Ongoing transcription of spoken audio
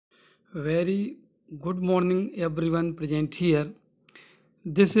Very good morning, everyone present here.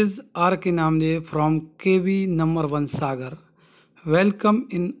 This is R K Namdev from KV No.1 Sagar. Welcome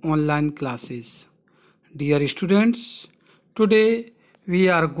in online classes. Dear students, today we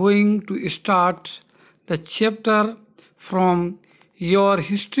are going to start the chapter from your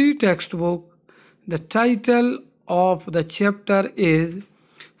history textbook. The title of the chapter is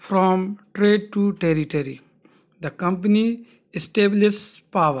From Trade to Territory. The company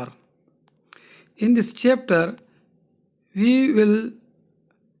established power. In this chapter, we will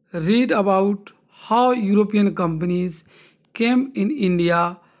read about how European companies came in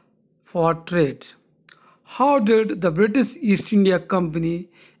India for trade. How did the British East India Company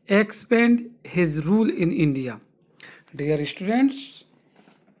expand his rule in India? Dear students,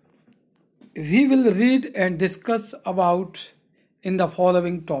 we will read and discuss about in the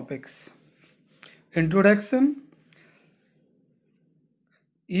following topics. Introduction.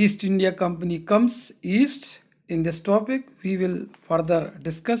 East India Company comes east. In this topic, we will further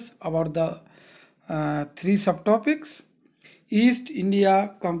discuss about the three subtopics. East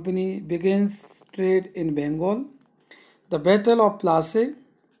India Company begins trade in Bengal. The Battle of Plassey.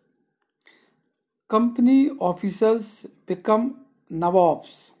 Company officials become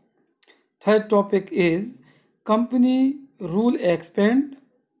Nawabs. Third topic is company rule expand.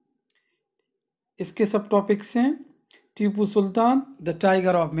 इसके सब topics हैं Tipu Sultan, the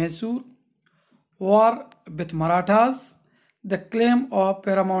tiger of Mysore, war with Marathas, the claim of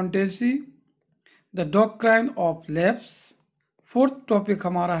पैरामाउंटेंसी, the doctrine of lapse. Fourth topic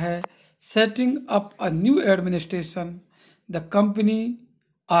हमारा है setting up a new administration, the company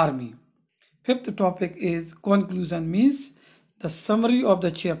army. Fifth topic is conclusion means the summary of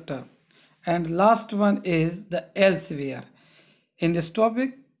the chapter, and last one is the elsewhere. In this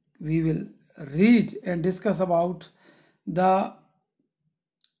topic, we will read and discuss about the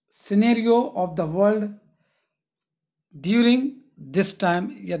scenario of the world during this time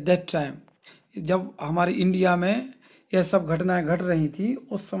या that time, जब हमारी India में यह सब घटनाएं घट रही थी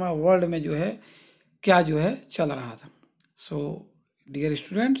उस समय वर्ल्ड में जो है क्या जो है चल रहा था। So, dear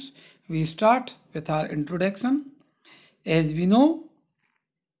students, we start with our introduction. As we know,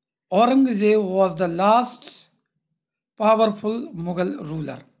 Aurangzeb was the last powerful Mughal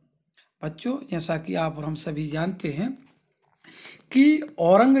ruler. बच्चों, जैसा कि आप और हम सभी जानते हैं कि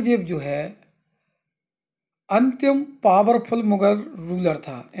औरंगजेब जो है अंतिम पावरफुल मुगल रूलर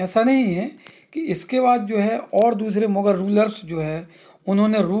था। ऐसा नहीं है कि इसके बाद जो है और दूसरे मुगल रूलर्स जो है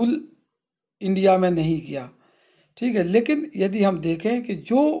उन्होंने रूल इंडिया में नहीं किया, ठीक है। लेकिन यदि हम देखें कि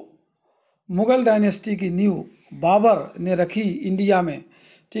जो मुगल डायनेस्टी की नींव बाबर ने रखी इंडिया में,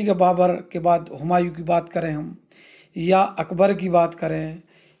 ठीक है, बाबर के बाद हुमायूं की बात करें हम, या अकबर की बात करें,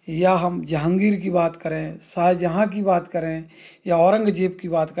 या हम जहांगीर की बात करें, शाहजहां की बात करें, या औरंगजेब की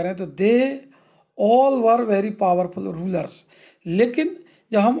बात करें, तो they all were very powerful rulers. लेकिन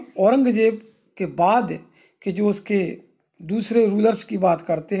जब हम औरंगजेब के बाद के जो उसके दूसरे रूलर्स की बात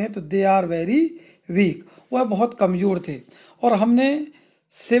करते हैं तो दे आर वेरी वीक, वह बहुत कमज़ोर थे। और हमने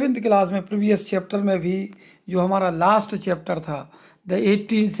 7th क्लास में प्रीवियस चैप्टर में भी जो हमारा लास्ट चैप्टर था the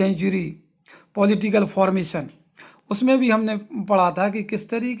 18th century political formation, उसमें भी हमने पढ़ा था कि किस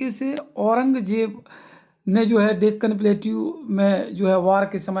तरीके से औरंगजेब ने जो है डेक्कन प्लेट्यू में जो है वार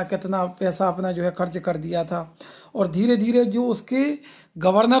के समय कितना पैसा अपना जो है खर्च कर दिया था, और धीरे धीरे जो उसके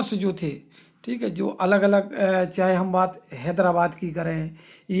गवर्नर्स जो थे, ठीक है, जो अलग अलग चाहे हम बात हैदराबाद की करें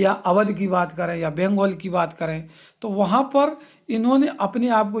या अवध की बात करें या बंगाल की बात करें, तो वहाँ पर इन्होंने अपने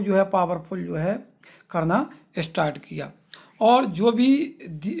आप को जो है पावरफुल जो है करना स्टार्ट किया, और जो भी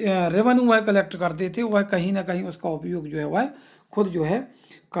रेवेन्यू वह कलेक्ट करते थे वह कहीं ना कहीं उसका उपयोग जो है वह खुद जो है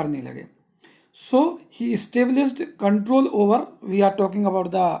करने लगे। सो ही established control over, we are talking about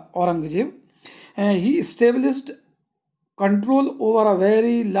the Aurangzeb, he established control over a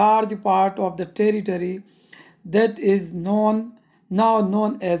very large part of the territory that is now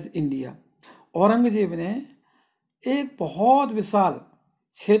known as India. Aurangzeb ने एक बहुत विशाल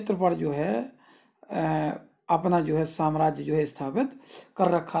क्षेत्र पर जो है अपना जो है साम्राज्य जो है स्थापित कर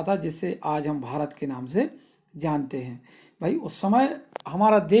रखा था, जिसे आज हम भारत के नाम से जानते हैं। भाई, उस समय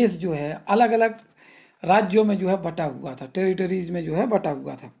हमारा देश जो है अलग अलग राज्यों में जो है बटा हुआ था, टेरिटरीज में जो है बटा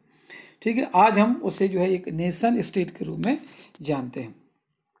हुआ था, ठीक है। आज हम उसे जो है एक नेशन स्टेट के रूप में जानते हैं।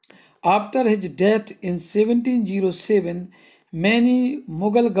 After his death in 1707 many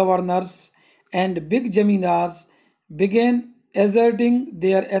Mughal governors and big zamindars begin asserting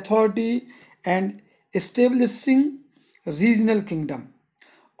there authority and establishing regional kingdom.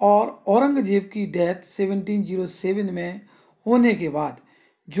 और औरंगजेब की डेथ 1707 में होने के बाद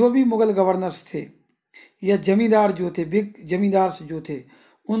जो भी मुगल गवर्नर्स थे या जमींदार जो थे, बिग जमींदार जो थे,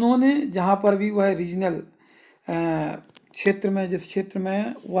 उन्होंने जहाँ पर भी वह रीजनल क्षेत्र में, जिस क्षेत्र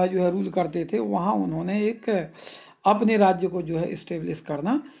में वह जो है रूल करते थे, वहाँ उन्होंने एक अपने राज्य को जो है इस्टेब्लिश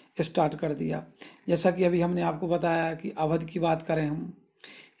करना स्टार्ट कर दिया। जैसा कि अभी हमने आपको बताया कि अवध की बात करें हम,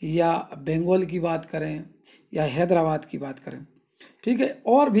 या बंगाल की बात करें, या हैदराबाद की बात करें, ठीक है,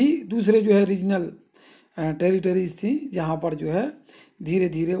 और भी दूसरे जो है रीजनल टेरिटरीज थी, जहाँ पर जो है धीरे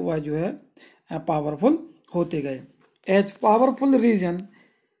धीरे वह जो है पावरफुल होते गए। As powerful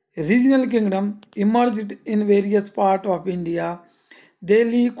regional kingdom emerged in various parts of India,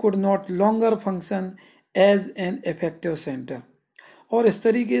 Delhi could not longer function as an effective center। और इस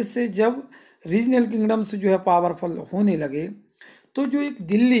तरीके से जब रीजनल किंगडम्स जो है पावरफुल होने लगे, तो जो एक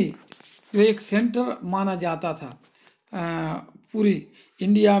दिल्ली जो एक सेंटर माना जाता था पूरी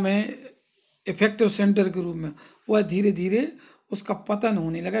इंडिया में इफेक्टिव सेंटर के रूप में, वह धीरे धीरे उसका पतन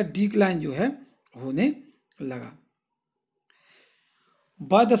होने लगा, डिक्लाइन जो है होने लगा।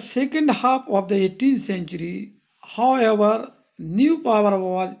 By the second half of the 18th century, however, new power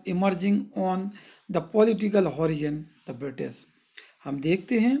was emerging on the political horizon, the British। हम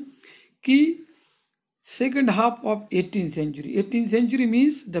देखते हैं कि second half of 18th century, 18th century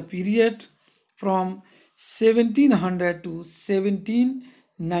means the period from 1700 to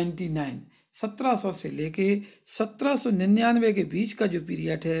 1799, 1700 से लेके 1799 के बीच का जो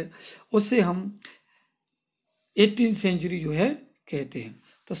period है, उसे हम 18th सेंचुरी जो है कहते हैं।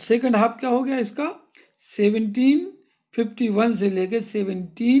 तो सेकंड हाफ क्या हो गया इसका, 1751 से लेके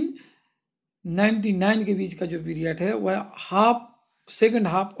 1799 के बीच का जो पीरियड है, वह second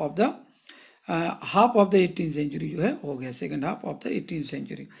half of the 18th century जो है हो गया, second half of the 18th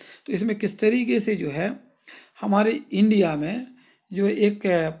century. तो इसमें किस तरीके से जो है हमारे इंडिया में जो एक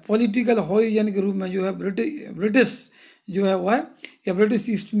पॉलिटिकल हॉरिजन के रूप में जो है ब्रिटिश जो है वह, या ब्रिटिश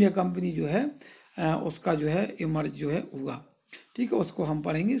ईस्ट इंडिया कंपनी जो है उसका जो है इमर्ज जो है हुआ, ठीक है, उसको हम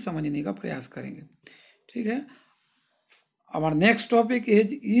पढ़ेंगे, समझने का प्रयास करेंगे, ठीक है। हमारा next topic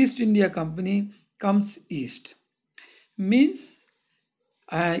is east India company comes east. Means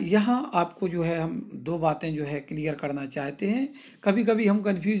यहाँ आपको जो है हम दो बातें जो है क्लियर करना चाहते हैं। कभी कभी हम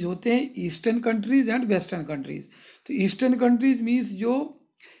कंफ्यूज होते हैं eastern countries and western countries. तो ईस्टर्न कंट्रीज मीन्स जो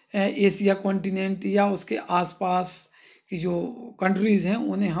एशिया कॉन्टिनेंट या उसके आसपास की जो कंट्रीज़ हैं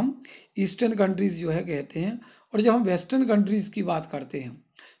उन्हें हम ईस्टर्न कंट्रीज़ जो है कहते हैं। और जब हम वेस्टर्न कंट्रीज़ की बात करते हैं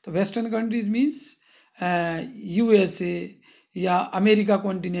तो वेस्टर्न कंट्रीज़ मीन्स यूएसए या अमेरिका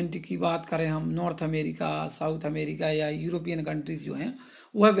कॉन्टिनेंट की बात करें हम, नॉर्थ अमेरिका, साउथ अमेरिका या यूरोपियन कंट्रीज़ जो हैं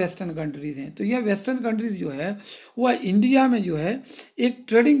वह वेस्टर्न कंट्रीज़ हैं। तो यह वेस्टर्न कंट्रीज़ जो है वह इंडिया में जो है एक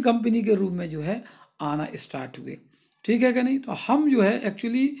ट्रेडिंग कंपनी के रूप में जो है आना स्टार्ट हुए, ठीक है कि नहीं। तो हम जो है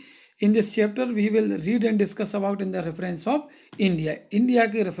actually in this chapter we will read and discuss about in the reference of India. India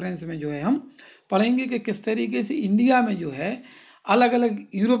के रेफरेंस में जो है हम पढ़ेंगे कि किस तरीके से इंडिया में जो है अलग अलग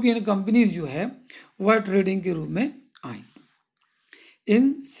यूरोपियन कंपनीज जो है वह ट्रेडिंग के रूप में आई।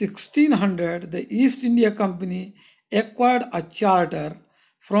 In 1600, the East India Company acquired a charter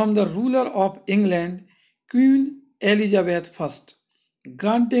from the ruler of England, Queen Elizabeth I,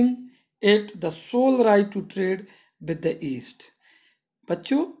 granting it the sole right to trade with the East।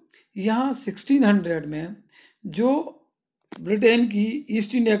 बच्चों यहाँ 1600 में जो ब्रिटेन की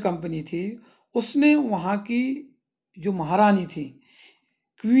ईस्ट इंडिया कंपनी थी उसने वहाँ की जो महारानी थी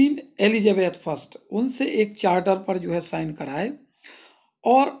क्वीन एलिजाबेथ फर्स्ट, उनसे एक चार्टर पर जो है साइन कराए।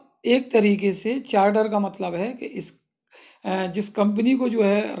 और एक तरीके से चार्टर का मतलब है कि इस जिस कंपनी को जो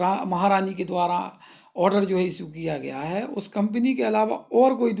है महारानी के द्वारा ऑर्डर जो है इशू किया गया है, उस कंपनी के अलावा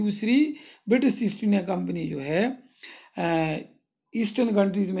और कोई दूसरी ब्रिटिश ईस्ट इंडिया कंपनी जो है ईस्टर्न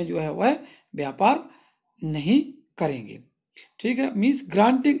कंट्रीज में जो है वह व्यापार नहीं करेंगे, ठीक है। Means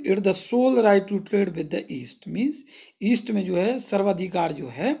granting it the soul right to trade with the east, means east में जो है सर्वाधिकार जो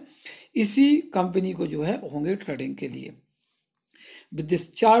है इसी कंपनी को जो है होंगे ट्रेडिंग के लिए। With this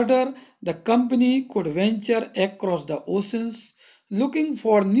charter, the company could venture across the oceans, looking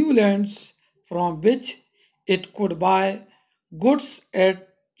for new lands from which it could buy goods at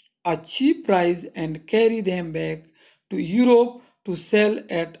a cheap price and carry them back to Europe to sell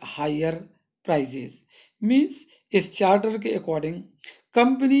at higher prices। Means इस charter के according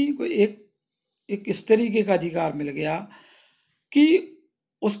company को एक इस तरीके का अधिकार मिल गया कि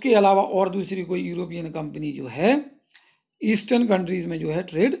उसके अलावा और दूसरी कोई यूरोपियन कंपनी जो है ईस्टर्न कंट्रीज में जो है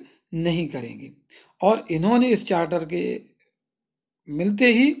ट्रेड नहीं करेंगी। और इन्होंने इस चार्टर के मिलते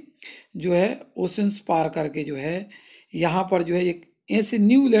ही जो है ओशंस पार करके जो है यहाँ पर जो है एक ऐसे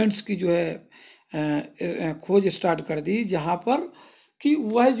न्यू लैंड्स की जो है खोज स्टार्ट कर दी जहाँ पर कि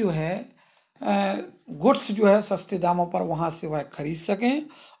वह जो है गुड्स जो है सस्ते दामों पर वहाँ से वह खरीद सकें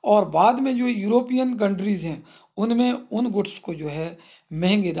और बाद में जो यूरोपियन कंट्रीज़ हैं उनमें उन गुड्स को जो है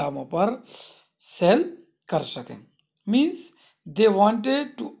महंगे दामों पर सेल कर सकें। Means they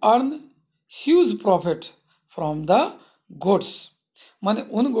wanted to earn huge profit from the goods, माने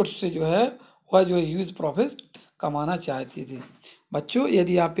उन गुड्स से जो है वह जो ह्यूज प्रॉफिट कमाना चाहती थी। बच्चों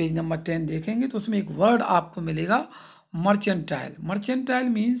यदि आप पेज नंबर 10 देखेंगे तो उसमें एक वर्ड आपको मिलेगा mercantile. Mercantile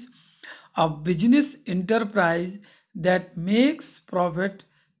means a business enterprise that makes profit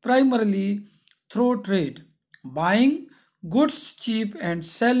primarily through trade, buying goods cheap and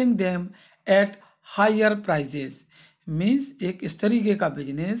selling them at higher prices. Means एक इस तरीके का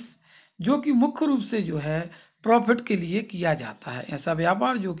बिजनेस जो कि मुख्य रूप से जो है प्रॉफिट के लिए किया जाता है, ऐसा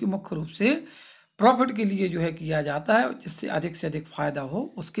व्यापार जो कि मुख्य रूप से प्रॉफिट के लिए जो है किया जाता है, जिससे अधिक फ़ायदा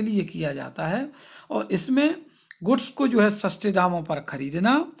हो उसके लिए किया जाता है। और इसमें गुड्स को जो है सस्ते दामों पर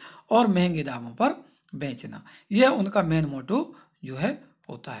खरीदना और महंगे दामों पर बेचना, यह उनका मेन मोटो जो है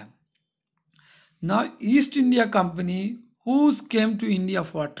होता है। ना east India company whose came to India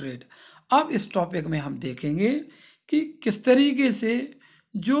for trade. अब इस टॉपिक में हम देखेंगे कि किस तरीके से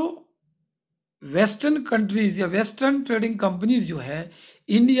जो वेस्टर्न कंट्रीज या वेस्टर्न ट्रेडिंग कंपनीज जो है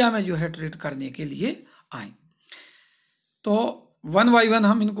इंडिया में जो है ट्रेड करने के लिए आए। तो वन बाई वन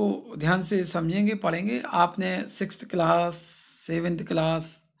हम इनको ध्यान से समझेंगे, पढ़ेंगे। आपने 6th क्लास, 7th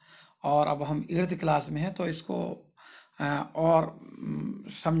क्लास और अब हम 8th क्लास में हैं, तो इसको और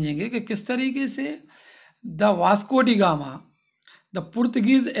समझेंगे कि किस तरीके से the Vasco D gamma, the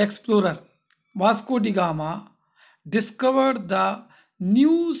Portuguese explorer Vasco D gamma discovered the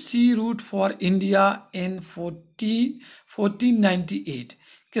new C root for India in 1498।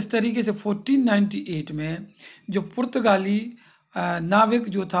 किस तरीके से 1498 में जो पुर्तगाली नाविक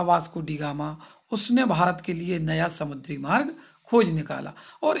जो था वास्को डी गामा, उसने भारत के लिए नया समुद्री मार्ग खोज निकाला।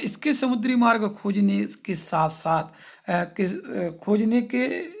 और इसके समुद्री मार्ग खोजने के साथ साथ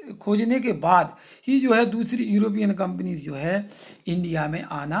खोजने के बाद ही जो है दूसरी यूरोपियन कंपनीज जो है इंडिया में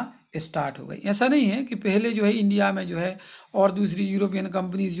आना स्टार्ट हो गई। ऐसा नहीं है कि पहले जो है इंडिया में जो है और दूसरी यूरोपियन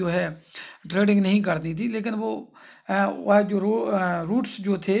कंपनीज जो है ट्रेडिंग नहीं करती थी, लेकिन वह जो रूट्स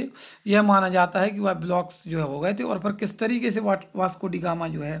जो थे यह माना जाता है कि वह ब्लॉक्स जो है हो गए थे। और फिर किस तरीके से वास्को डी गामा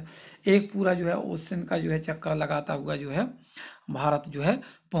जो है एक पूरा जो है ओशन का जो है चक्कर लगाता हुआ जो है भारत जो है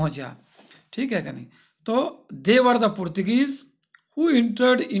पहुंचा। ठीक है कि नहीं? तो दे were the Portuguese who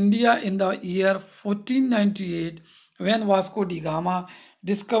entered India in the year 1498 when Vasco D gamma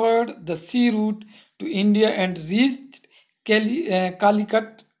discovered the sea route to India and reached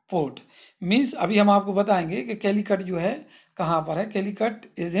Calicut port. Means अभी हम आपको बताएंगे कि कैलीकट जो है कहाँ पर है। Calicut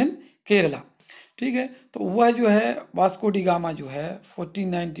is in Kerala. ठीक है, तो वह जो है वास्को डी गामा जो है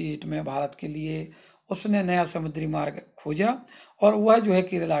 1498 में भारत के लिए उसने नया समुद्री मार्ग खोजा और वह जो है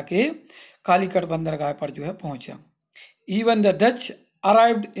केरला के कालीकट बंदरगाह पर जो है पहुंचा। Even the Dutch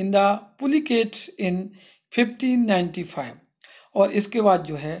arrived in the Pulicat इन 1595। और इसके बाद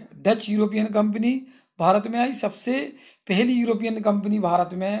जो है डच यूरोपियन कंपनी भारत में आई। सबसे पहली यूरोपियन कंपनी भारत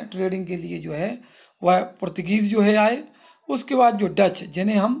में ट्रेडिंग के लिए जो है वह पुर्तगीज जो है आए। उसके बाद जो डच,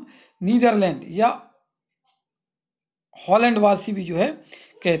 जिन्हें हम नीदरलैंड या हॉलैंड वासी भी जो है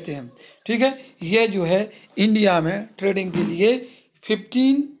कहते हैं, ठीक है, यह जो है इंडिया में ट्रेडिंग के लिए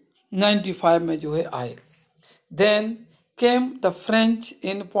 1595 में जो है आए। Then came the French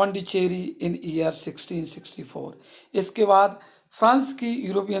in Pondicherry in year 1664। इसके बाद फ्रांस की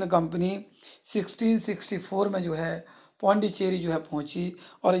यूरोपियन कंपनी 1664 में जो है पौंडीचेरी जो है पहुंची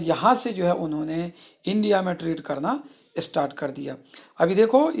और यहाँ से जो है उन्होंने इंडिया में ट्रेड करना स्टार्ट कर दिया। अभी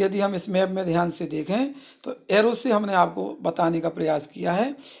देखो, यदि हम इस मैप में ध्यान से देखें तो एरो से हमने आपको बताने का प्रयास किया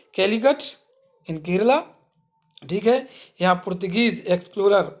है कैलीकट इन केरला। ठीक है, यहाँ Portuguese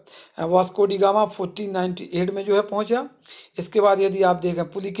explorer Vasco D gamma 1498 में जो है पहुँचा। इसके बाद यदि आप देखें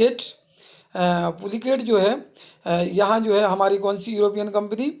पुलिकेट जो है यहाँ जो है हमारी कौन सी यूरोपियन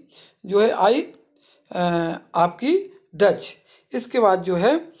कंपनी जो है आई, आपकी डच। इसके बाद जो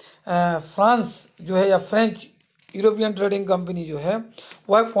है फ्रांस जो है या फ्रेंच यूरोपियन ट्रेडिंग कंपनी जो है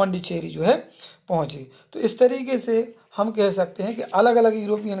वह पौंडीचेरी जो है पहुँची। तो इस तरीके से हम कह सकते हैं कि अलग अलग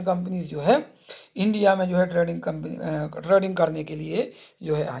यूरोपियन कंपनीज जो है इंडिया में जो है ट्रेडिंग करने के लिए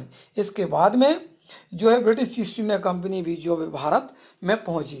जो है आई। इसके बाद में जो है ब्रिटिश ईस्ट इंडिया कंपनी भी जो है भारत में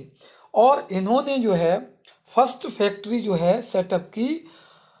पहुंची और इन्होंने जो है फर्स्ट फैक्ट्री जो है सेटअप की।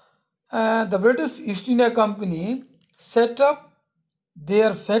 The British east India company setup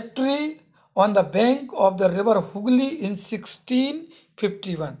there factory on the bank of the river Hooghly इन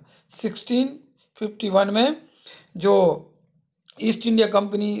 1651। 1651 में जो east India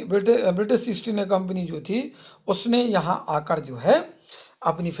company British east India company जो थी उसने यहाँ आकर जो है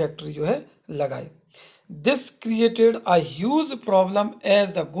अपनी फैक्ट्री जो है लगाई। This created a huge problem as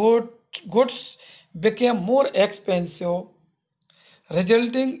the goods became more expensive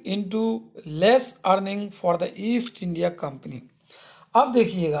resulting into less earning for the east India company. अब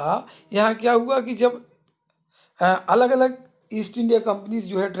देखिएगा यहाँ क्या हुआ कि जब अलग अलग ईस्ट इंडिया कंपनीज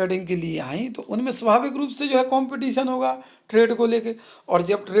जो है ट्रेडिंग के लिए आई, तो उनमें स्वाभाविक रूप से जो है कंपटीशन होगा ट्रेड को लेके। और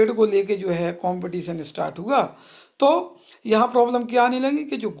जब ट्रेड को लेके जो है कंपटीशन स्टार्ट हुआ, तो यहाँ प्रॉब्लम क्या आने लगी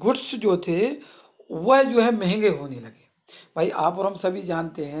कि जो गुड्स जो थे वह जो है महंगे होने लगे। भाई आप और हम सभी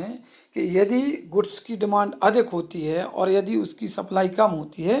जानते हैं कि यदि गुड्स की डिमांड अधिक होती है और यदि उसकी सप्लाई कम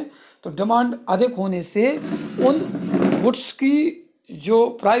होती है, तो डिमांड अधिक होने से उन गुड्स की जो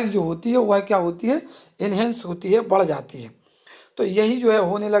प्राइस जो होती है वह क्या होती है, इन्हेंस होती है, बढ़ जाती है। तो यही जो है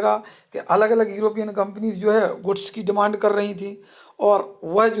होने लगा कि अलग अलग यूरोपियन कंपनीज जो है गुड्स की डिमांड कर रही थी और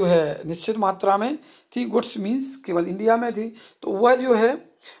वह जो है निश्चित मात्रा में थी, गुड्स मीन्स केवल इंडिया में थी। तो वह जो है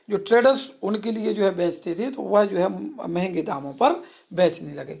जो ट्रेडर्स उनके लिए जो है बेचते थे, तो वह जो है महंगे दामों पर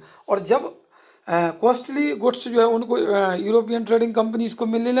बेचने लगे। और जब कॉस्टली गुड्स जो है उनको यूरोपियन ट्रेडिंग कंपनीज को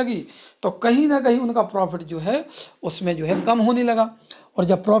मिलने लगी, तो कहीं ना कहीं उनका प्रॉफिट जो है उसमें जो है कम होने लगा। और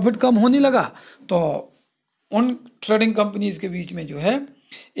जब प्रॉफिट कम होने लगा, तो उन ट्रेडिंग कंपनीज के बीच में जो है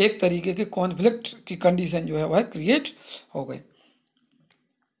एक तरीके के कॉन्फ्लिक्ट की कंडीशन जो है वह क्रिएट हो गई।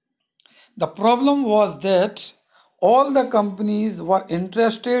 The problem was that all the companies were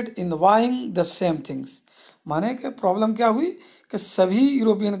interested in buying the same things. माने कि प्रॉब्लम क्या हुई कि सभी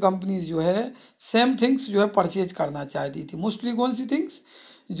यूरोपियन कंपनीज जो है सेम थिंग्स जो है परचेज करना चाहती थी। मोस्टली कौन सी थिंग्स,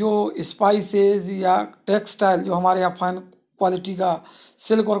 जो स्पाइसेस या टेक्सटाइल, जो हमारे यहाँ फाइन क्वालिटी का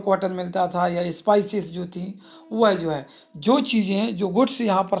सिल्क और कॉटन मिलता था, या स्पाइसेस जो थी, वह जो है जो चीज़ें जो गुड्स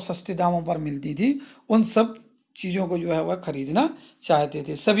यहाँ पर सस्ते दामों पर मिलती थी, उन सब चीज़ों को जो है वह खरीदना चाहते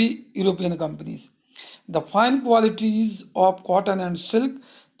थे सभी European companies. The fine qualities of cotton and silk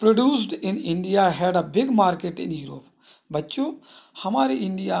produced in India had a big market in Europe. बच्चों, हमारे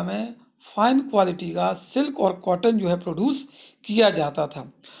इंडिया में फाइन क्वालिटी का सिल्क और कॉटन जो है प्रोड्यूस किया जाता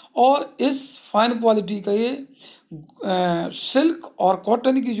था, और इस फाइन क्वालिटी का ये सिल्क और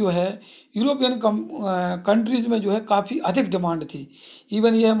कॉटन की जो है यूरोपियन कंट्रीज़ में जो है काफ़ी अधिक डिमांड थी।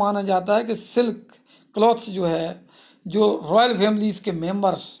 इवन यह माना जाता है कि सिल्क क्लॉथ्स जो है, जो रॉयल फैमिलीज़ के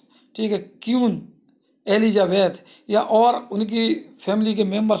मेंबर्स, ठीक है, क्वीन एलिजाबेथ या और उनकी फैमिली के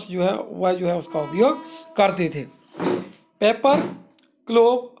मेंबर्स जो है वह जो है उसका उपयोग करते थे। Paper,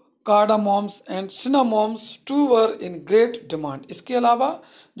 clove, कार्डामोम्स and सिनामोम्स to were in great demand. इसके अलावा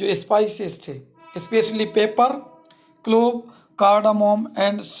जो स्पाइसेस थे, स्पेशली पेपर, क्लोव, कार्डामोम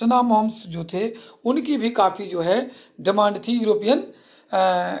एंड सिनामोम्स जो थे, उनकी भी काफ़ी जो है डिमांड थी यूरोपियन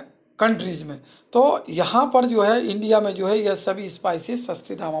कंट्रीज़ में। तो यहाँ पर जो है इंडिया में जो है यह सभी स्पाइसेस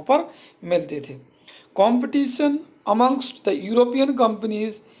सस्ते दामों पर मिलते थे। Competition amongst the European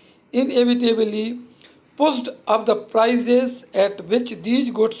companies inevitably pushed up the prices at which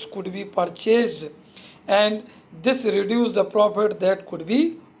these goods could be purchased, and this reduced the profit that could be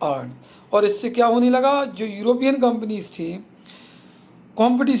earned। और इससे क्या होने लगा, जो यूरोपियन कंपनीज थी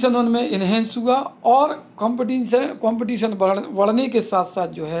कंपटीशन उनमें इन्हेंस हुआ, और कंपटीशन बढ़ने के साथ साथ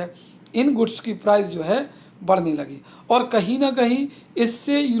जो है इन गुड्स की प्राइस जो है बढ़ने लगी, और कहीं ना कहीं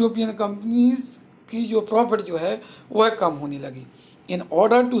इससे यूरोपियन कंपनीज की जो प्रॉफिट जो है वह कम होने लगी। In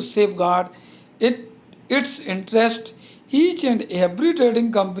order to safeguard it's interest, each and every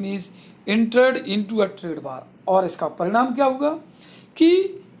trading companies entered into a trade war. और इसका परिणाम क्या हुआ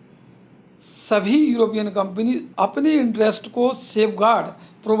कि सभी यूरोपियन कंपनी अपने इंटरेस्ट को सेफगार्ड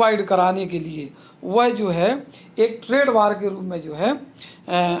प्रोवाइड कराने के लिए वह जो है एक ट्रेड वार के रूप में जो है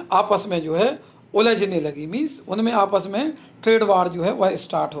आपस में जो है उलझने लगी। मीन्स उनमें आपस में ट्रेड वार जो है वह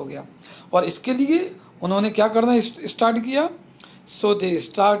स्टार्ट हो गया, और इसके लिए उन्होंने क्या करना स्टार्ट किया। सो they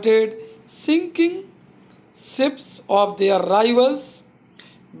started sinking ships of their rivals,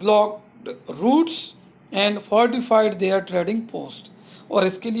 blocked roots and fortified there trading post. और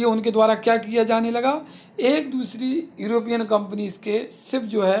इसके लिए उनके द्वारा क्या किया जाने लगा, एक दूसरी यूरोपियन कंपनीज के शिप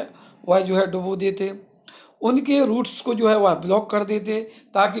जो है वह जो है डुबो देते, उनके रूट्स को जो है वह ब्लॉक कर देते,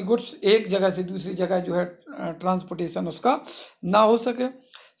 ताकि गुड्स एक जगह से दूसरी जगह जो है ट्रांसपोर्टेशन उसका ना हो सके।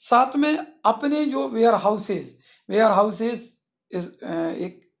 साथ में अपने जो वेयर हाउसेस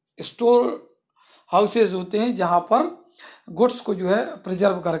एक स्टोर हाउसेस होते हैं जहाँ पर गुड्स को जो है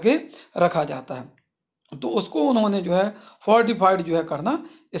प्रिजर्व करके रखा जाता है, तो उसको उन्होंने जो है फोर्टिफाइड जो है करना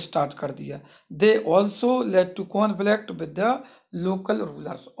स्टार्ट कर दिया। They also led to conflict with the local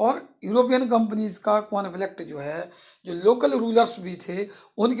rulers. और यूरोपियन कंपनीज का कॉन्फ्लिक्ट जो है जो लोकल रूलर्स भी थे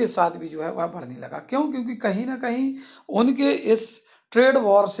उनके साथ भी जो है वह बढ़ने लगा। क्यों? क्योंकि कहीं ना कहीं उनके इस ट्रेड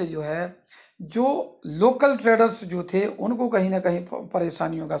वॉर से जो है जो लोकल ट्रेडर्स जो थे उनको कहीं ना कहीं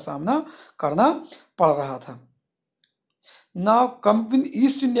परेशानियों का सामना करना पड़ रहा था। Now company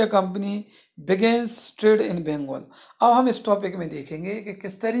east India company begins trade in Bengal. अब हम इस टॉपिक में देखेंगे कि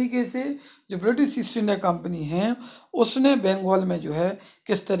किस तरीके से जो ब्रिटिश ईस्ट इंडिया कंपनी है उसने बंगाल में जो है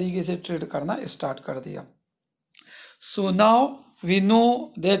किस तरीके से ट्रेड करना स्टार्ट कर दिया। So now we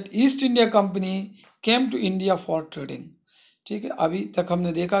know that east India company came to India for trading. ठीक है, अभी तक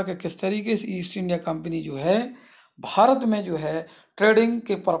हमने देखा कि किस तरीके से ईस्ट इंडिया कंपनी जो है भारत में जो है ट्रेडिंग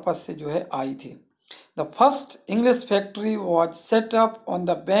के पर्पज से जो है आई थी। The first English factory was set up on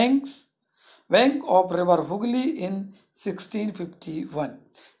the bank of river Hooghly in 1651।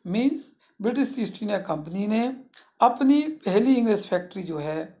 Means British east India company ने अपनी पहली इंग्लिश फैक्ट्री जो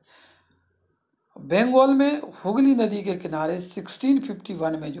है बंगाल में हुगली नदी के किनारे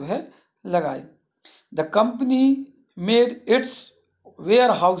 1651 में जो है लगाई। The company made it's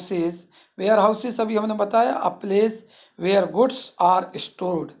where houses अभी हमने बताया a place where goods are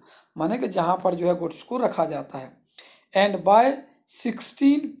stored, माने कि जहाँ पर जो है गुड्स को रखा जाता है। And bye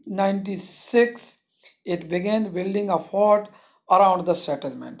 1696 it began building a fort around the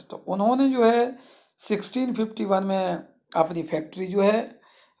settlement. तो उन्होंने जो है 1651 में अपनी फैक्ट्री जो है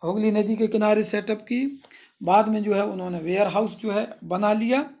हुगली नदी के किनारे सेटअप की। बाद में जो है उन्होंने वेयर हाउस जो है बना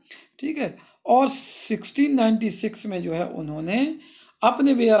लिया। ठीक है, और 1696 में जो है उन्होंने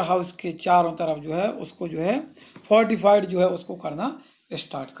अपने वेयर हाउस के चारों तरफ जो है उसको जो है फोर्टिफाइड जो है उसको करना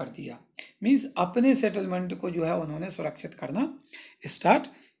स्टार्ट कर दिया। मीन्स अपने सेटलमेंट को जो है उन्होंने सुरक्षित करना स्टार्ट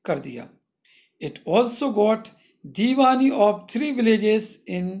कर दिया। It also got Deewani of 3 villages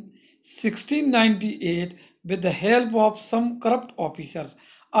in 1698 with the help of some corrupt officer.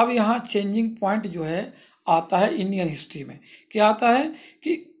 अब यहाँ चेंजिंग पॉइंट जो है आता है इंडियन हिस्ट्री में। क्या आता है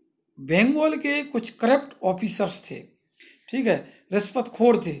कि बंगाल के कुछ करप्ट ऑफिसर्स थे, ठीक है,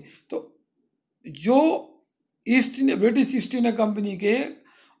 रिश्वतखोर थे। तो जो ब्रिटिश ईस्ट इंडिया कंपनी के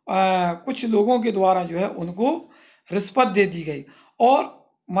कुछ लोगों के द्वारा जो है उनको रिश्वत दे दी गई,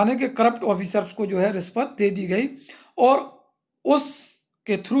 और माने कि करप्ट ऑफिसर्स को जो है रिश्वत दे दी गई, और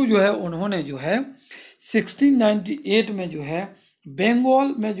उसके थ्रू जो है उन्होंने जो है 1698 में जो है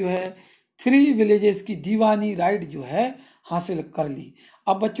बंगाल में जो है 3 विलेजेस की दीवानी राइट जो है हासिल कर ली।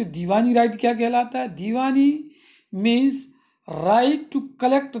 अब बच्चों दीवानी राइट क्या कहलाता है? दीवानी means right to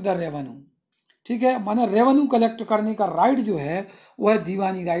collect the revenue. ठीक है, माने रेवेन्यू कलेक्ट करने का राइट जो है वह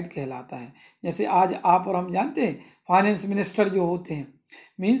दीवानी राइट कहलाता है। जैसे आज आप और हम जानते हैं फाइनेंस मिनिस्टर जो होते हैं,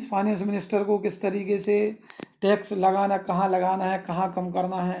 मीन्स फाइनेंस मिनिस्टर को किस तरीके से टैक्स लगाना, कहाँ लगाना है, कहाँ कम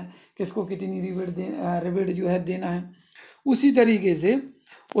करना है, किसको कितनी रिबेट जो है देना है। उसी तरीके से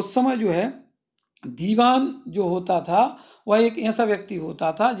उस समय जो है दीवान जो होता था वह एक ऐसा व्यक्ति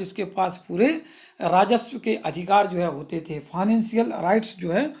होता था जिसके पास पूरे राजस्व के अधिकार जो है होते थे, फाइनेंशियल राइट्स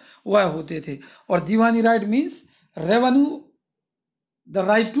जो है वह होते थे। और दीवानी right means revenue, the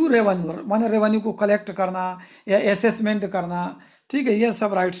right to revenue, माने रेवेन्यू को कलेक्ट करना या असेसमेंट करना। ठीक है, यह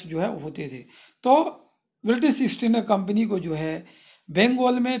सब राइट्स जो है होते थे। तो ब्रिटिश ईस्ट इंडिया कंपनी को जो है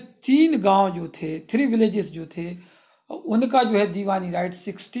बंगाल में 3 गांव जो थे, 3 विलेजेस जो थे, उनका जो है दीवानी राइट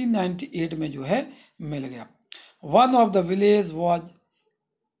 1698 में जो है मिल गया। One of the village was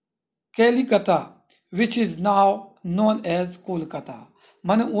कैलिकता which is now known as Kolkata.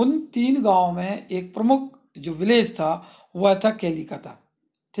 माने उन 3 गांव में एक प्रमुख जो विलेज था वह था कैलिकता।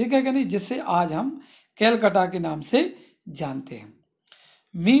 ठीक है कि नहीं, जिससे आज हम कैलकाटा के नाम से जानते हैं।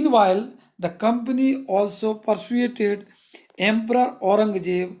 Meanwhile the company also persuaded emperor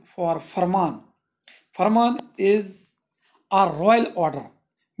Aurangzeb for Farman. Farman is uh royal order,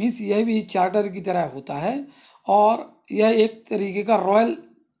 means यह भी चार्टर की तरह होता है, और यह एक तरीके का रॉयल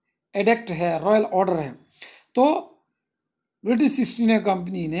एडिक्ट है, रॉयल ऑर्डर है। तो ब्रिटिश ईस्ट इंडिया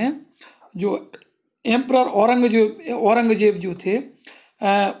कंपनी ने जो एम्परर औरंगजेब जो थे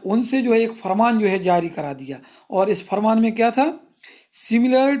उनसे जो है एक फरमान जो है जारी करा दिया। और इस फरमान में क्या था?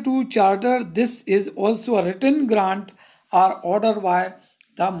 Similar to charter this is also a written grant are order by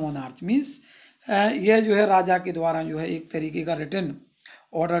the monarch. Means यह जो है राजा के द्वारा जो है एक तरीके का रिटन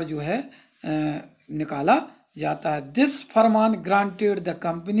ऑर्डर जो है निकाला जाता है। This Farman granted the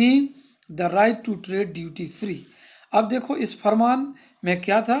company the right to trade duty free. अब देखो इस फरमान में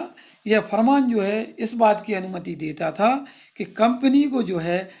क्या था? यह फरमान जो है इस बात की अनुमति देता था कि कंपनी को जो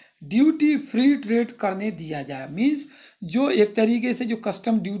है ड्यूटी फ्री ट्रेड करने दिया जाए। मीन्स जो एक तरीके से जो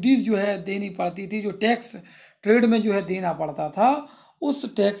कस्टम ड्यूटीज़ जो है देनी पड़ती थी, जो टैक्स ट्रेड में जो है देना पड़ता था,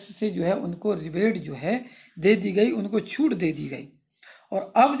 उस टैक्स से जो है उनको रिबेट जो है दे दी गई, उनको छूट दे दी गई।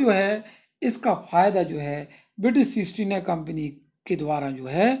 और अब जो है इसका फ़ायदा जो है ब्रिटिश ईस्ट इंडिया कंपनी के द्वारा जो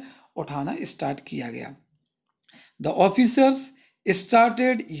है उठाना स्टार्ट किया गया। The officers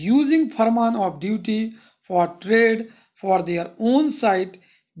started using Farman of duty for trade for their own side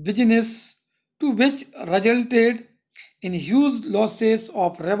business, to which resulted in huge losses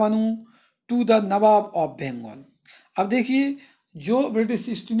of revenue to the Nawab of Bengal. अब देखिए, जो ब्रिटिश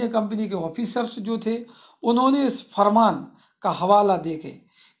ईस्ट इंडिया कंपनी के officers जो थे, उन्होंने इस फरमान का हवाला देके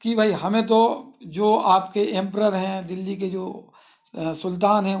कि भाई हमें तो जो आपके एम्परर हैं, दिल्ली के जो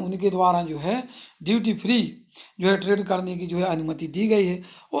सुल्तान हैं, उनके द्वारा जो है ड्यूटी फ्री जो है ट्रेड करने की जो है अनुमति दी गई है।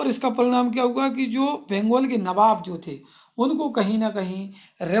 और इसका परिणाम क्या हुआ कि जो बंगाल के नवाब जो थे, उनको कहीं ना कहीं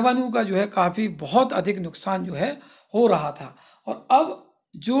रेवेन्यू का जो है काफ़ी बहुत अधिक नुकसान जो है हो रहा था। और अब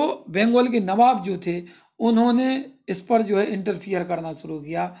जो बंगाल के नवाब जो थे, उन्होंने इस पर जो है इंटरफियर करना शुरू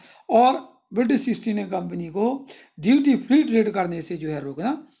किया और ब्रिटिश ईस्ट इंडिया कंपनी को ड्यूटी फ्री ट्रेड करने से जो है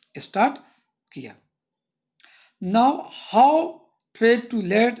रोकना स्टार्ट किया। Now how trade to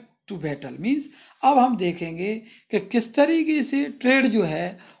led to battle means, अब हम देखेंगे कि किस तरीके से ट्रेड जो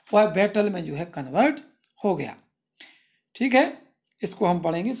है वह बैटल में जो है कन्वर्ट हो गया। ठीक है, इसको हम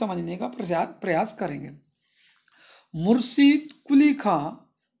पढ़ेंगे, समझने का प्रयास करेंगे। मुर्शीद कुली खां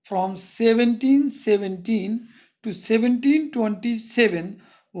from 1717 to 1727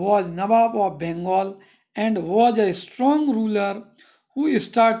 was Nawab of Bengal and was a strong ruler who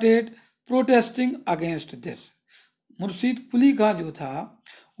started protesting against this. Murshid कुली खां जो था,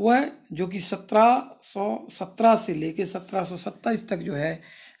 वह जो कि 1717 से लेके 1727 तक जो है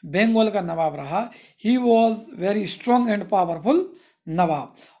बंगाल का नवाब रहा। He was very strong and powerful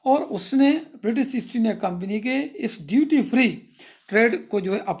नवाब, और उसने ब्रिटिश ईस्ट इंडिया कंपनी के इस ड्यूटी फ्री ट्रेड को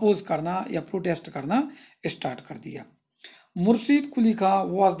जो है अपोज करना या प्रोटेस्ट करना स्टार्ट कर दिया। मुर्शीद कुली खां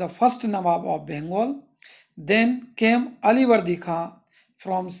was the first Nawab of Bengal. Then came Alivardi Khan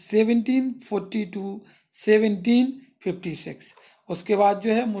from 1740 to 1756। उसके बाद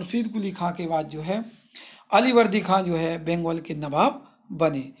जो है मुर्शीद कुली खां के बाद जो है अलीवर्दी खां जो है बंगाल के नवाब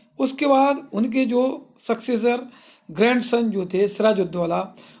बने। उसके बाद उनके जो सक्सेसर ग्रैंडसन जो थे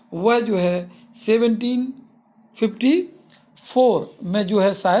सिराजुद्दौला, वह जो है 1754 में जो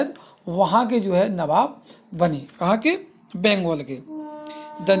है शायद वहाँ के जो है नवाब बने। कहाँ के? बंगाल के।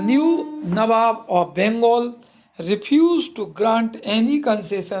 The new Nawab of Bengal refused to grant any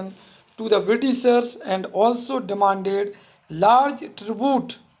concession to the Britishers and also demanded large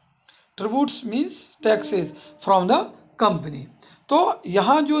tributes means taxes from the company। तो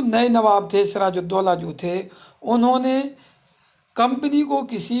यहाँ जो नए नवाब थे सिराजुद्दौला जो थे, उन्होंने कंपनी को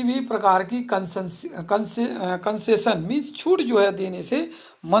किसी भी प्रकार की कंसेशन मीन्स छूट जो है देने से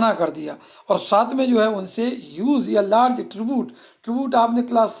मना कर दिया, और साथ में जो है उनसे यूज़ या लार्ज ट्रिब्यूट आपने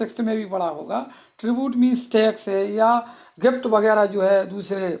क्लास 6 में भी पढ़ा होगा। ट्रिब्यूट मीन्स टैक्स है या गिफ्ट वगैरह जो है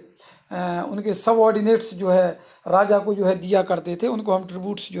दूसरे उनके सबऑर्डिनेट्स जो है राजा को जो है दिया करते थे, उनको हम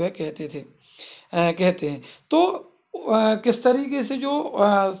ट्रिब्यूट्स जो है कहते हैं। तो किस तरीके से जो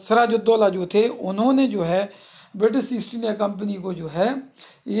सिराजुद्दौला जो थे, उन्होंने जो है ब्रिटिश ईस्ट इंडिया कंपनी को जो है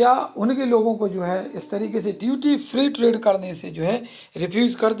या उनके लोगों को जो है इस तरीके से ड्यूटी फ्री ट्रेड करने से जो है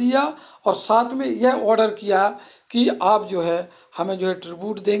रिफ्यूज़ कर दिया, और साथ में यह ऑर्डर किया कि आप जो है हमें जो है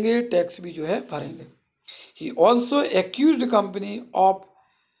ट्रिब्यूट देंगे, टैक्स भी जो है भरेंगे। He also accused company of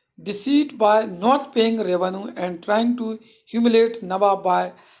deceit bye not paying revenue and trying to humiliate Nawab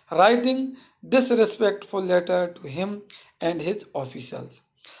by writing disrespectful letter to him and his officers.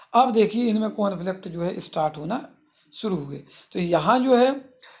 अब देखिए, इनमें कॉन्फ्लिक्ट जो है स्टार्ट होना शुरू हुए। तो यहाँ जो है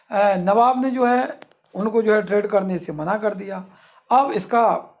नवाब ने जो है उनको जो है ट्रेड करने से मना कर दिया। अब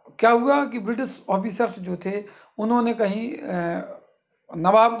इसका क्या हुआ कि ब्रिटिश ऑफिसर्स जो थे, उन्होंने कहीं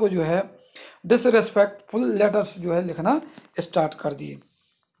नवाब को जो है डिसरिस्पेक्टफुल लेटर्स जो है लिखना स्टार्ट कर दिए।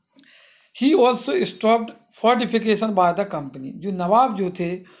 He also stopped fortification by the company. जो नवाब जो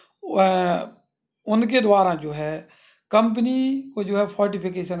थे उनके द्वारा जो है कंपनी को जो है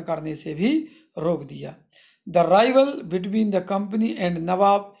फोर्टिफिकेशन करने से भी रोक दिया। The rival between the company and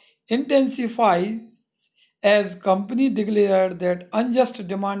Nawab intensify as company declared that unjust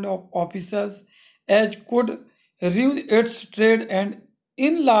demand of officers as could ruin its trade and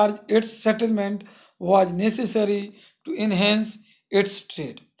enlarge its settlement was necessary to enhance its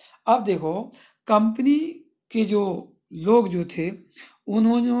trade। अब देखो, company के जो लोग जो थे,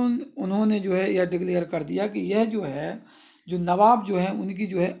 उन्होंने जो है यह डिक्लेयर कर दिया कि यह जो है जो नवाब जो है उनकी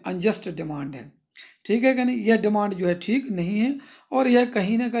जो है अनजस्ट डिमांड है। ठीक है कि नहीं? यह डिमांड जो है ठीक नहीं है, और यह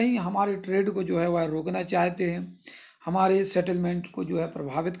कहीं ना कहीं हमारे ट्रेड को जो है वह रोकना चाहते हैं, हमारे सेटलमेंट को जो है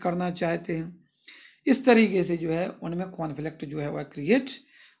प्रभावित करना चाहते हैं। इस तरीके से जो है उनमें कॉन्फ्लिक्ट जो है वह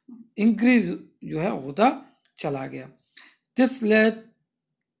इंक्रीज जो है होता चला गया। This led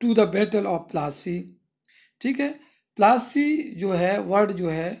to the battle of Plassey. ठीक है, प्लासी जो है वर्ड जो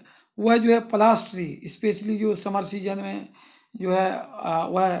है वह जो है प्लास्ट्री, स्पेशली जो समर सीजन में जो है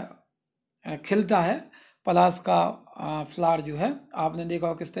वह खिलता है, पलास का फ्लावर जो है आपने देखा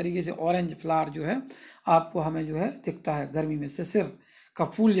हो किस तरीके से ऑरेंज फ्लावर जो है आपको हमें जो है दिखता है गर्मी में, सिसिर का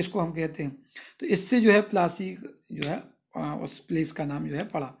फूल जिसको हम कहते हैं। तो इससे जो है प्लासी जो है उस प्लेस का नाम जो है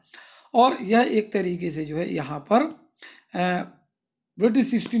पड़ा। और यह एक तरीके से जो है यहाँ पर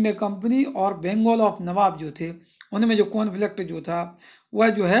ब्रिटिश ईस्ट इंडिया कंपनी और बंगाल ऑफ नवाब जो थे उनमें जो कॉन्फ्लिक्ट जो था वह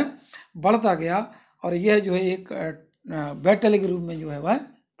जो है बढ़ता गया और यह जो है एक बैटल के रूप में जो है वह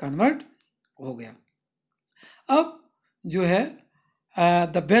कन्वर्ट हो गया। अब जो है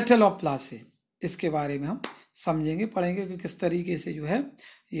द बैटल ऑफ प्लासी, इसके बारे में हम समझेंगे, पढ़ेंगे कि किस तरीके से जो है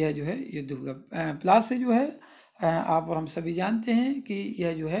यह जो है युद्ध हुआ। प्लासी जो है आप और हम सभी जानते हैं कि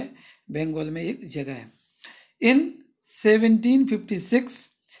यह जो है बंगाल में एक जगह है। इन 1756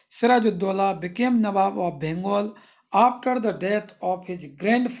 Siraj-ud-Daulah became Nawab of Bengal after the death of his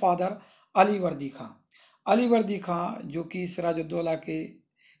grandfather Alivardi खां। अलीवर्दी खां जो कि सिराजुद्दौला के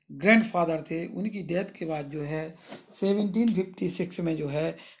ग्रैंडफादर थे, उनकी डेथ के बाद जो है 1756 में जो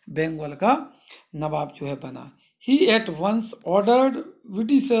है बंगाल का नवाब जो है बना। ही eight once ordered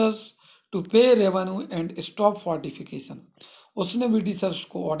Britishers to पे रेवेन्यू एंड स्टॉप फोर्टिफिकेशन। उसने ब्रिटिशर्स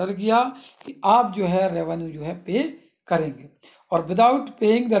को ऑर्डर किया कि आप जो है रेवेन्यू जो है पे करेंगे और विदाउट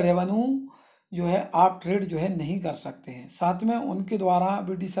पेइंग द रेवेन्यू जो है आप ट्रेड जो है नहीं कर सकते हैं। साथ में उनके द्वारा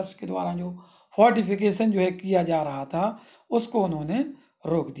ब्रिटिशर्स के द्वारा जो फोर्टिफिकेशन जो है किया जा रहा था उसको उन्होंने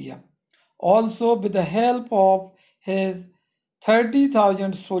रोक दिया। Also with the help of his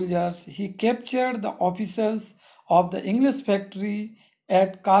 30,000 soldiers he captured the officials of the English factory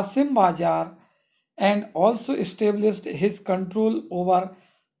at Qasim Bazar and also established his control over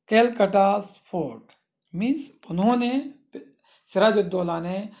Calcutta's fort। Means उन्होंने सिराजुद्दौला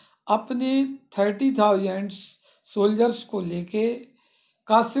ने अपने 30,000 सोल्जर्स को लेके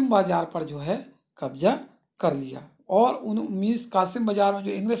कासिम बाजार पर जो है कब्जा कर लिया और उन मीन्स कासिम बाजार में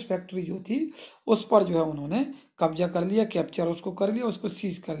जो इंग्लिश फैक्ट्री जो थी उस पर जो है उन्होंने कब्जा कर लिया, कैप्चर उसको कर लिया, उसको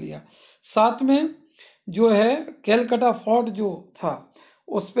सीज कर लिया। साथ में जो है कैलकटा फोर्ट जो था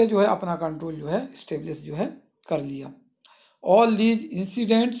उस पे जो है अपना कंट्रोल जो है स्टेब्लिश जो है कर लिया। All these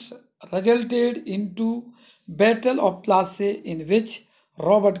incidents resulted into Battle of Plassey in which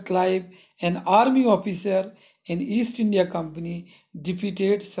Robert Clive, an army officer in East India Company,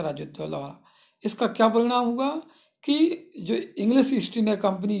 defeated Siraj-ud-Daulah. इसका क्या परिणाम हुआ कि जो इंग्लिश ईस्ट इंडिया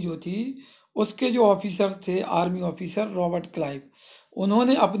कंपनी जो थी उसके जो ऑफिसर थे, आर्मी ऑफिसर रॉबर्ट क्लाइव,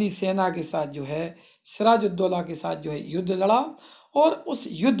 उन्होंने अपनी सेना के साथ जो है सिराजुद्दौला के साथ जो है युद्ध लड़ा और उस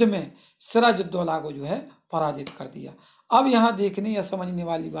युद्ध में सिराजुद्दौला को जो है पराजित कर दिया। अब यहाँ देखने या समझने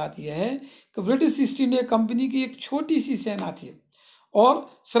वाली बात यह है कि ब्रिटिश ईस्ट इंडिया कंपनी की एक छोटी सी सेना थी और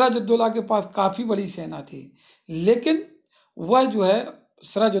सिराजुद्दौला के पास काफ़ी बड़ी सेना थी, लेकिन वह जो है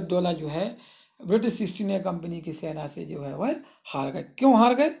सिराजुद्दौला जो है ब्रिटिश ईस्ट इंडिया कंपनी की सेना से जो है वह हार गए। क्यों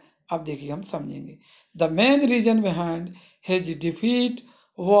हार गए अब देखिए हम समझेंगे। The main reason behind his defeat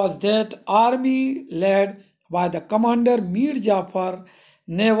was that army led by the commander Mir Jafar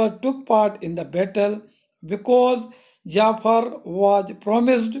never took part in the battle because Jafar was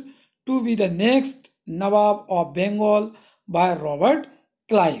promised to be the next Nawab of Bengal by Robert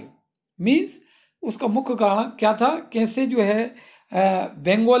Clive। Means उसका मुख्य कारण क्या था, कैसे जो है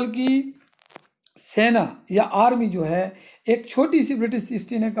बंगाल की सेना या आर्मी जो है एक छोटी सी ब्रिटिश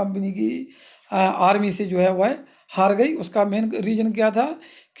ईस्ट इंडिया कंपनी की आर्मी से जो है वह हार गई। उसका मेन रीजन क्या था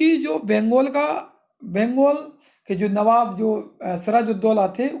कि जो बंगाल के जो नवाब जो सिराजुद्दौला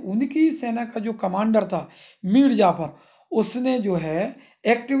थे उनकी सेना का जो कमांडर था मीर जाफर, उसने जो है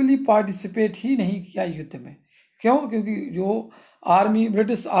एक्टिवली पार्टिसिपेट ही नहीं किया युद्ध में। क्यों? क्योंकि जो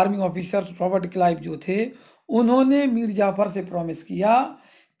British army officer Robert Clive जो थे उन्होंने मीर जाफर से प्रॉमिस किया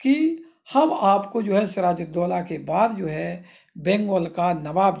कि हम आपको जो है सिराजुद्दौला के बाद जो है बंगाल का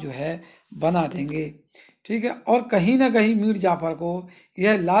नवाब जो है बना देंगे, ठीक है। और कहीं ना कहीं मीर जाफर को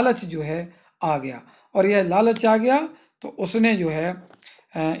यह लालच जो है आ गया और यह लालच आ गया तो उसने जो है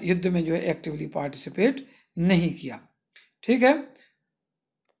युद्ध में जो है एक्टिवली पार्टिसिपेट नहीं किया, ठीक है।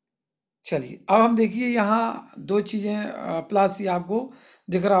 चलिए अब हम देखिए यहाँ दो चीज़ें प्लासी आपको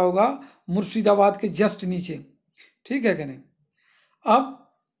दिख रहा होगा मुर्शिदाबाद के जस्ट नीचे, ठीक है कि नहीं। अब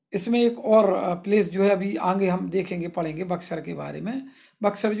इसमें एक और प्लेस जो है अभी आगे हम देखेंगे, पढ़ेंगे बक्सर के बारे में।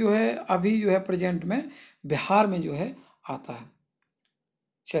 बक्सर जो है अभी जो है प्रेजेंट में बिहार में जो है आता है।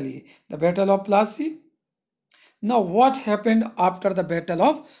 चलिए, the battle of Plassey. Now what happened after the battle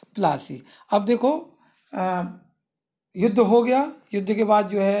of Plassey. अब देखो युद्ध हो गया, युद्ध के बाद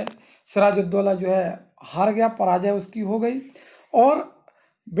जो है सिराजुद्दौला जो है हार गया, पराजय उसकी हो गई और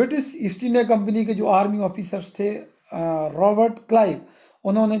ब्रिटिश ईस्ट इंडिया कंपनी के जो आर्मी ऑफिसर्स थे रॉबर्ट क्लाइव,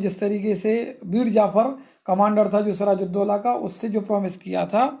 उन्होंने जिस तरीके से मीर जाफर कमांडर था जो सिराजुद्दौला का, उससे जो प्रॉमिस किया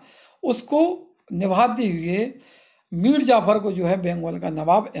था उसको निभाते हुए मीर जाफर को जो है बंगाल का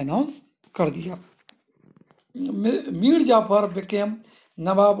नवाब अनाउंस कर दिया। Mir Jafar became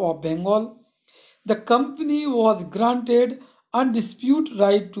Nawab of Bengal. The company was granted अनडिस्प्यूट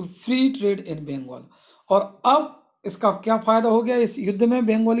right to free trade in Bengal. और अब इसका क्या फायदा हो गया इस युद्ध में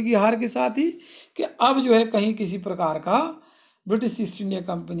बंगाल की हार के साथ ही, कि अब जो है कहीं किसी प्रकार का ब्रिटिश ईस्ट इंडिया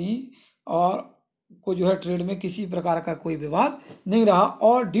कंपनी और को जो है ट्रेड में किसी प्रकार का कोई विवाद नहीं रहा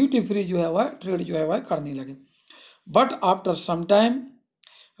और ड्यूटी फ्री जो है वह ट्रेड जो है वह करने लगे। But after some time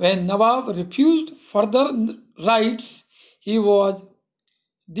when Nawab refused further rights, he was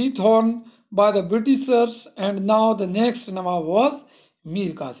dethroned by the Britishers and now the next Nawab was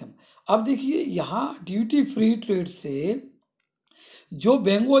Mir Qasim. अब देखिए यहाँ ड्यूटी फ्री ट्रेड से जो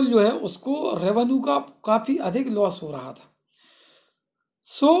बंगाल जो है उसको रेवेन्यू का काफ़ी अधिक लॉस हो रहा था।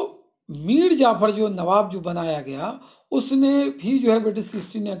 सो मीर जाफर जो नवाब जो बनाया गया उसने भी जो है ब्रिटिश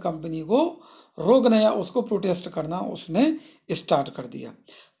ईस्ट इंडिया कंपनी को रोकना या उसको प्रोटेस्ट करना उसने स्टार्ट कर दिया।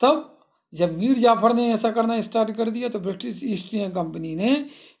 तब जब मीर जाफर ने ऐसा करना स्टार्ट कर दिया तो ब्रिटिश ईस्ट इंडिया कंपनी ने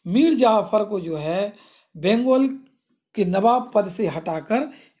मीर जाफर को जो है बंगाल के नवाब पद से हटाकर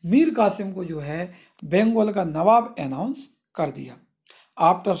मीर कासिम को जो है बंगाल का नवाब अनाउंस कर दिया।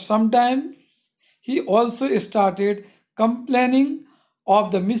 After some time he also started complaining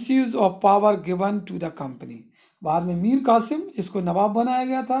of the misuse of power given to the company. बाद में मीर कासिम जिसको नवाब बनाया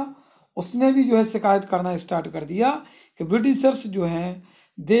गया था उसने भी जो है शिकायत करना स्टार्ट कर दिया कि ब्रिटिशर्स जो हैं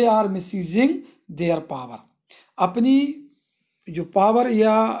they are misusing their power. अपनी जो पावर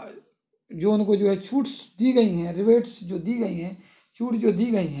या जो उनको जो है छूट्स दी गई हैं, रिबेट्स जो दी गई हैं, छूट जो दी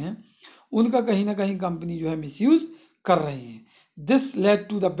गई हैं, उनका कहीं ना कहीं कंपनी जो है मिसयूज कर रही है। This led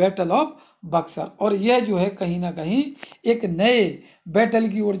to the battle of Buxar. और यह जो है कहीं ना कहीं एक नए बैटल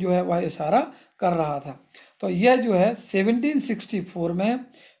की ओर जो है वह इशारा कर रहा था। तो यह जो है 1764 में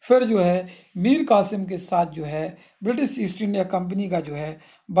फिर जो है मीर कासिम के साथ जो है ब्रिटिश ईस्ट इंडिया कंपनी का जो है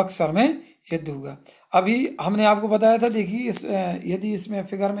बक्सर में युद्ध हुआ। अभी हमने आपको बताया था, देखिए यदि इसमें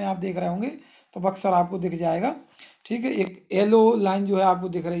फिगर में आप देख रहे होंगे तो बक्सर आपको दिख जाएगा, ठीक है। एक येलो लाइन जो है आपको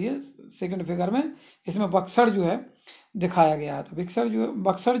दिख रही है सेकंड फिगर में, इसमें बक्सर जो है दिखाया गया है। तो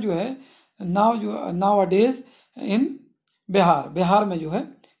बक्सर जो है नाउ डेज इन बिहार में जो है,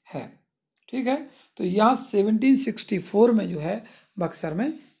 ठीक है। तो यहाँ 1764 में जो है बक्सर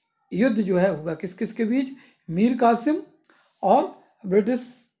में युद्ध जो है हुआ किस किस के बीच, मीर कासिम और ब्रिटिश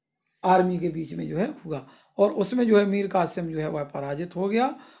आर्मी के बीच में जो है हुआ। और उसमें जो है मीर कासिम जो है वह पराजित हो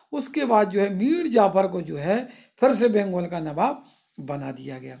गया। उसके बाद जो है मीर जाफर को जो है फिर से बंगाल का नवाब बना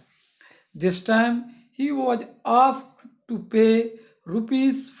दिया गया। This time he was asked to पे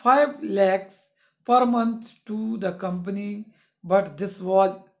 ₹5 lakhs per month to the company, but this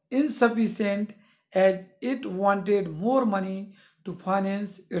was insufficient as it wanted more money to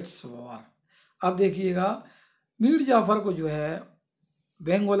finance its war। अब देखिएगा मीर जाफर को जो है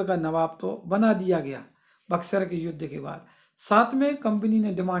बंगाल का नवाब तो बना दिया गया बक्सर के युद्ध के बाद, साथ में कंपनी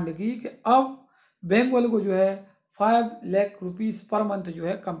ने डिमांड की कि अब बंगाल को जो है ₹5 लाख पर मंथ जो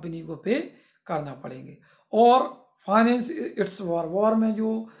है कंपनी को पे करना पड़ेंगे और फाइनेंस इट्स वॉर में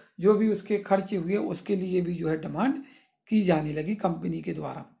जो भी उसके खर्चे हुए उसके लिए भी जो है डिमांड की जाने लगी कंपनी के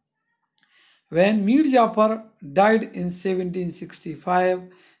द्वारा। When Mir Jafar died in 1765,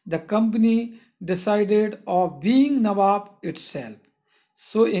 the company decided of being Nawab itself.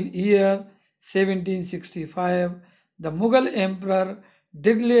 So in year 1765, the Mughal emperor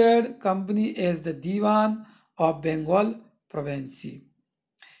declared company as the Diwan of Bengal province।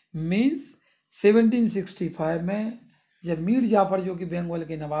 Means 1765 में जब मीर जाफर जो कि बंगाल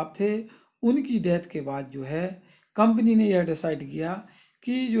के नवाब थे उनकी डेथ के बाद जो है कंपनी ने यह डिसाइड किया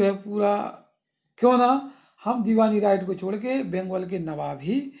कि जो है पूरा क्यों ना हम दीवानी राइट को छोड़ के बंगाल के नवाब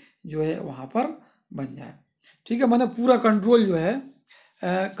ही जो है वहाँ पर बन जाए, ठीक है। माने पूरा कंट्रोल जो है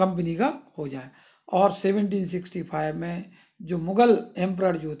कंपनी का हो जाए। और 1765 में जो मुग़ल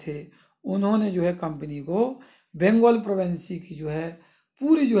एम्परर जो थे उन्होंने जो है कंपनी को बंगाल प्रोविंसी की जो है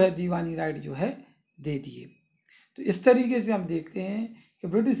पूरी जो है दीवानी राइट जो है दे दिए। तो इस तरीके से हम देखते हैं कि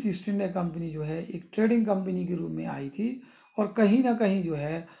ब्रिटिश ईस्ट इंडिया कंपनी जो है एक ट्रेडिंग कंपनी के रूप में आई थी और कहीं ना कहीं जो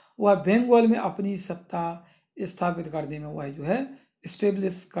है वह बंगाल में अपनी सत्ता स्थापित करने में वह जो है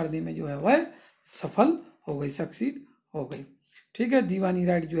इस्टेब्लिश करने में जो है वह सफल हो गई, सक्सीड हो गई, ठीक है। दीवानी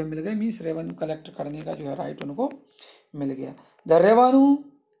राइट जो है मिल गई, मीन्स रेवेन्यू कलेक्ट करने का जो है राइट उनको मिल गया। The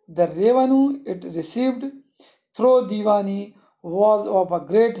revenue it received through Deewani was of a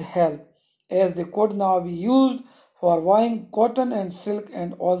great help as they could now be used for buying cotton and silk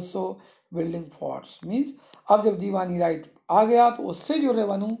and also building forts। Means अब जब दीवानी right आ गया तो उससे जो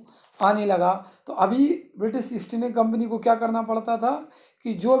रेवेन्यू आने लगा तो अभी ब्रिटिश ईस्ट इंडिया कंपनी को क्या करना पड़ता था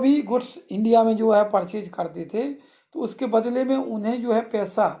कि जो भी गुड्स इंडिया में जो है परचेज करते थे तो उसके बदले में उन्हें जो है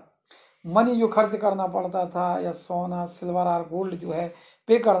पैसा, मनी जो खर्च करना पड़ता था या सोना सिल्वर और गोल्ड जो है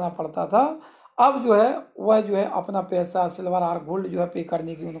पे करना पड़ता था, अब जो है वह जो है अपना पैसा सिल्वर और गोल्ड जो है पे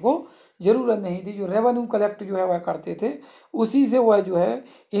करने की उनको ज़रूरत नहीं थी। जो रेवेन्यू कलेक्ट जो है वह करते थे उसी से वह जो है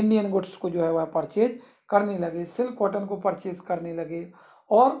इंडियन गुड्स को जो है वह परचेज करने लगे, सिल्क कॉटन को परचेज करने लगे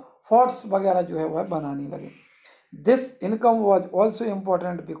और फोर्ट्स वगैरह जो है वह बनाने लगे। This income was also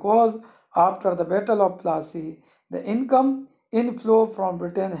important because after the battle of Plassey the income inflow from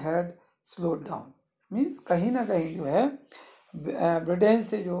Britain had slowed down. Means कहीं ना कहीं जो है ब्रिटेन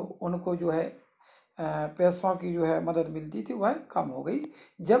से जो उनको जो है पैसों की जो है मदद मिलती थी वह कम हो गई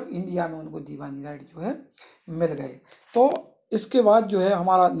जब इंडिया में उनको दीवानी राइट जो है मिल गए। तो इसके बाद जो है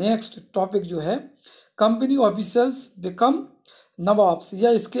हमारा नेक्स्ट टॉपिक जो है कंपनी ऑफिसर्स बिकम नवाब्स, या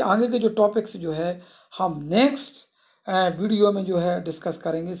इसके आगे के जो टॉपिक्स जो है हम नेक्स्ट वीडियो में जो है डिस्कस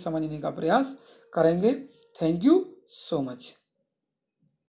करेंगे, समझने का प्रयास करेंगे। Thank you so much.